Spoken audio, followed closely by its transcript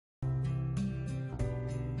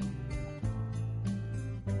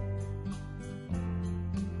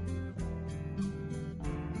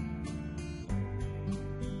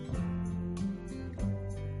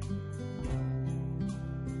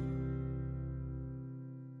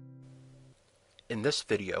In this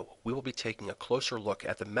video, we will be taking a closer look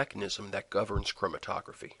at the mechanism that governs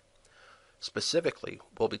chromatography. Specifically,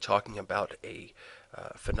 we'll be talking about a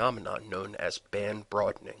phenomenon known as band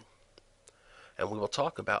broadening. And we will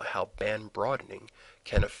talk about how band broadening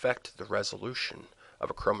can affect the resolution of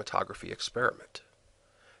a chromatography experiment.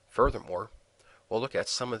 Furthermore, we'll look at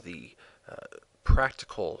some of the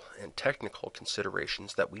practical and technical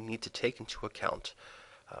considerations that we need to take into account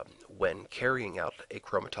when carrying out a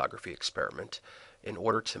chromatography experiment in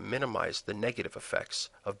order to minimize the negative effects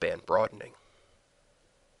of band broadening.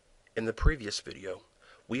 In the previous video,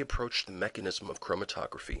 we approached the mechanism of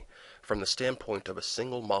chromatography from the standpoint of a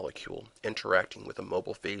single molecule interacting with a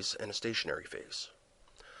mobile phase and a stationary phase.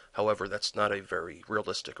 However, that's not a very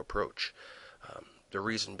realistic approach. The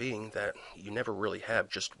reason being that you never really have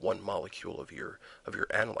just one molecule of your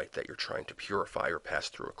analyte that you're trying to purify or pass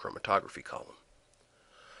through a chromatography column.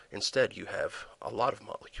 Instead, you have a lot of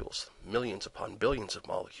molecules, millions upon billions of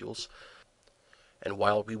molecules, and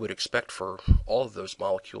while we would expect for all of those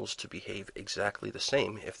molecules to behave exactly the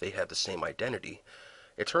same if they had the same identity,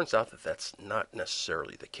 it turns out that that's not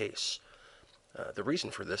necessarily the case. The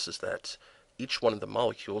reason for this is that each one of the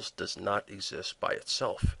molecules does not exist by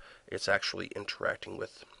itself. It's actually interacting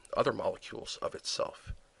with other molecules of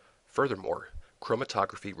itself. Furthermore,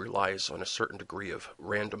 chromatography relies on a certain degree of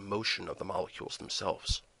random motion of the molecules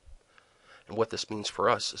themselves. And what this means for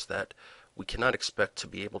us is that we cannot expect to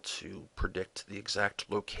be able to predict the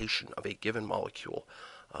exact location of a given molecule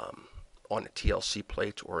on a TLC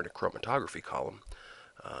plate or in a chromatography column,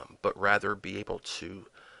 but rather be able to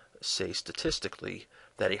say statistically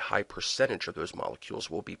that a high percentage of those molecules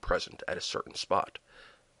will be present at a certain spot,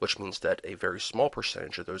 which means that a very small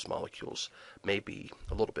percentage of those molecules may be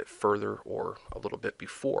a little bit further or a little bit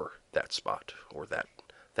before that spot or that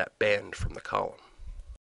band from the column.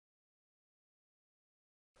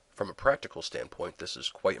 From a practical standpoint, this is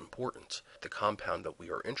quite important. The compound that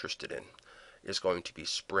we are interested in is going to be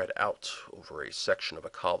spread out over a section of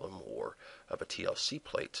a column or of a TLC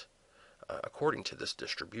plate according to this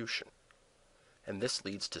distribution. And this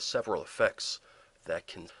leads to several effects that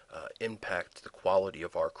can impact the quality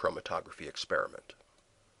of our chromatography experiment.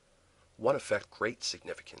 One effect of great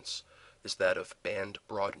significance is that of band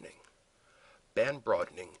broadening. Band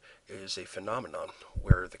broadening is a phenomenon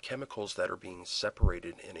where the chemicals that are being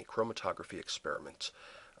separated in a chromatography experiment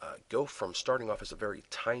go from starting off as a very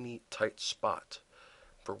tiny, tight spot.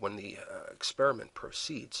 For when the experiment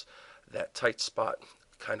proceeds, that tight spot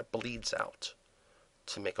kind of bleeds out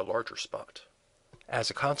to make a larger spot. As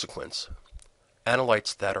a consequence,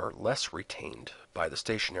 analytes that are less retained by the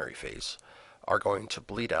stationary phase are going to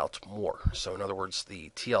bleed out more. So in other words,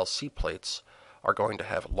 the TLC plates are going to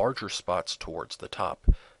have larger spots towards the top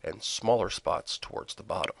and smaller spots towards the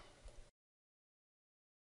bottom.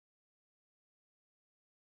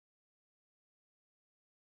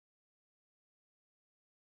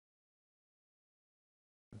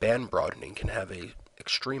 Band broadening can have an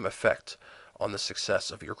extreme effect on the success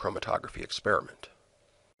of your chromatography experiment.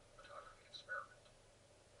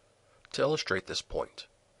 To illustrate this point,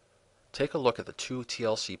 take a look at the two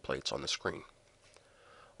TLC plates on the screen.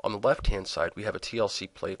 On the left-hand side, we have a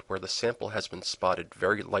TLC plate where the sample has been spotted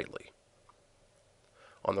very lightly.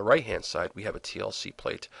 On the right-hand side, we have a TLC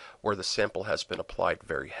plate where the sample has been applied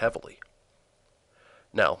very heavily.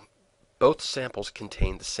 Now, both samples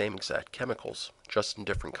contain the same exact chemicals, just in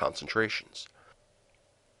different concentrations.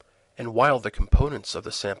 And while the components of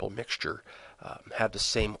the sample mixture have the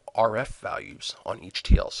same RF values on each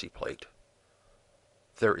TLC plate,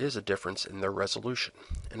 there is a difference in their resolution.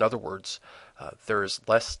 In other words, there is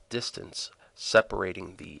less distance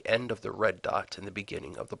separating the end of the red dot and the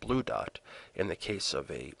beginning of the blue dot in the case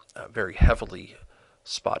of a very heavily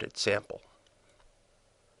spotted sample.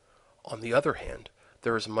 On the other hand,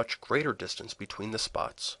 there is a much greater distance between the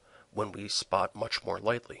spots when we spot much more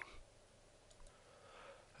lightly.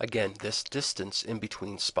 Again, this distance in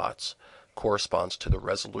between spots corresponds to the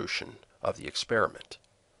resolution of the experiment.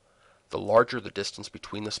 The larger the distance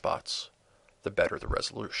between the spots, the better the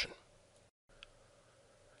resolution.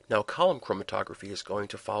 Now, column chromatography is going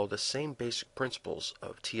to follow the same basic principles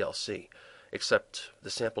of TLC, except the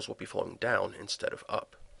samples will be flowing down instead of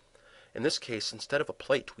up. In this case, instead of a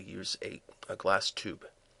plate, we use a glass tube.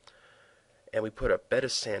 And we put a bed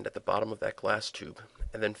of sand at the bottom of that glass tube,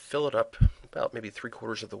 and then fill it up about maybe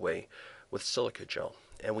 3/4 of the way with silica gel,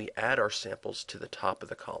 and we add our samples to the top of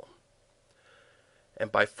the column.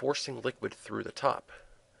 And by forcing liquid through the top,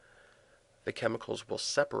 the chemicals will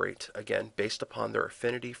separate, again, based upon their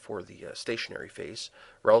affinity for the stationary phase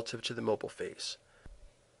relative to the mobile phase.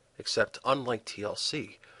 Except, unlike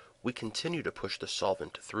TLC, we continue to push the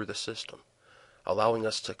solvent through the system. allowing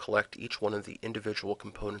us to collect each one of the individual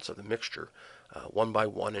components of the mixture one by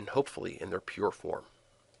one and hopefully in their pure form.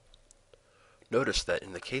 Notice that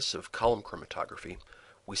in the case of column chromatography,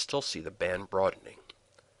 we still see the band broadening,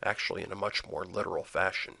 actually in a much more literal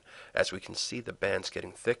fashion, as we can see the bands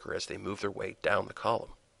getting thicker as they move their way down the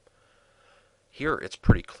column. Here it's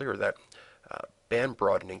pretty clear that band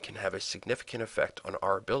broadening can have a significant effect on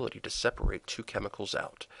our ability to separate two chemicals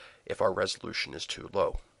out if our resolution is too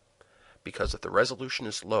low. Because if the resolution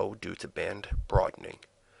is low due to band broadening,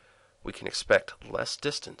 we can expect less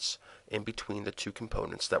distance in between the two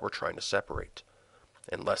components that we're trying to separate.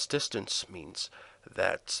 And less distance means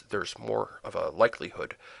that there's more of a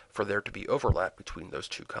likelihood for there to be overlap between those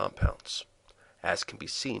two compounds, as can be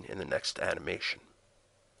seen in the next animation.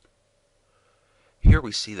 Here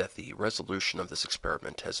we see that the resolution of this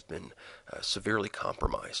experiment has been severely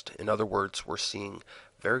compromised. In other words, we're seeing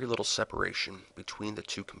very little separation between the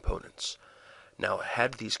two components. Now,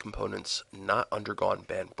 had these components not undergone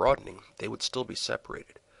band broadening, they would still be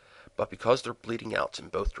separated. But because they're bleeding out in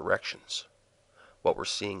both directions, what we're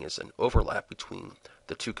seeing is an overlap between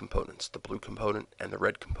the two components, the blue component and the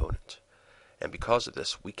red component. And because of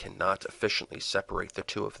this, we cannot efficiently separate the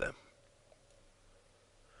two of them.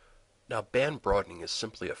 Now, band broadening is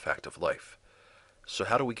simply a fact of life. So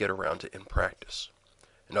how do we get around it in practice?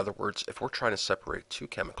 In other words, if we're trying to separate two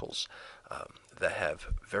chemicals that have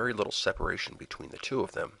very little separation between the two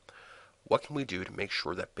of them, what can we do to make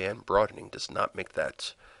sure that band broadening does not make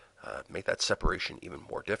that separation even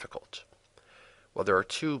more difficult? Well, there are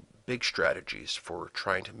two big strategies for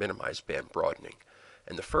trying to minimize band broadening.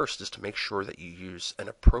 And the first is to make sure that you use an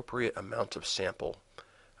appropriate amount of sample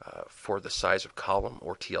for the size of column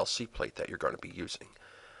or TLC plate that you're going to be using.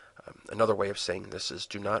 Another way of saying this is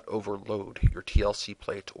do not overload your TLC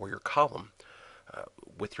plate or your column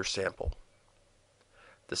with your sample.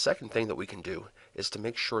 The second thing that we can do is to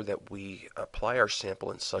make sure that we apply our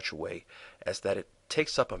sample in such a way as that it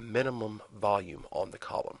takes up a minimum volume on the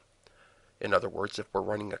column. In other words, if we're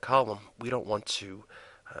running a column, we don't want to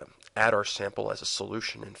add our sample as a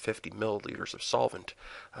solution in 50 milliliters of solvent,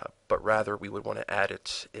 but rather we would want to add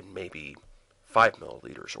it in maybe 5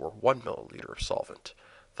 milliliters or 1 milliliter of solvent,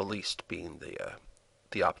 the least being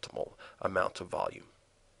the optimal amount of volume.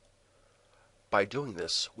 By doing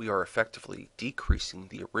this, we are effectively decreasing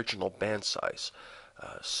the original band size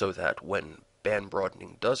so that when band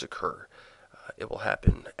broadening does occur, it will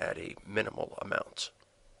happen at a minimal amount.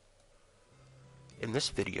 In this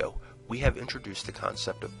video, we have introduced the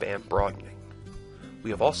concept of band broadening. We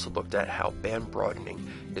have also looked at how band broadening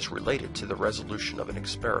is related to the resolution of an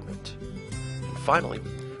experiment. And finally,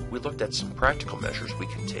 we looked at some practical measures we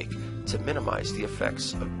can take to minimize the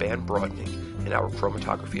effects of band broadening in our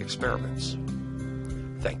chromatography experiments.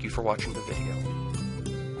 Thank you for watching the video.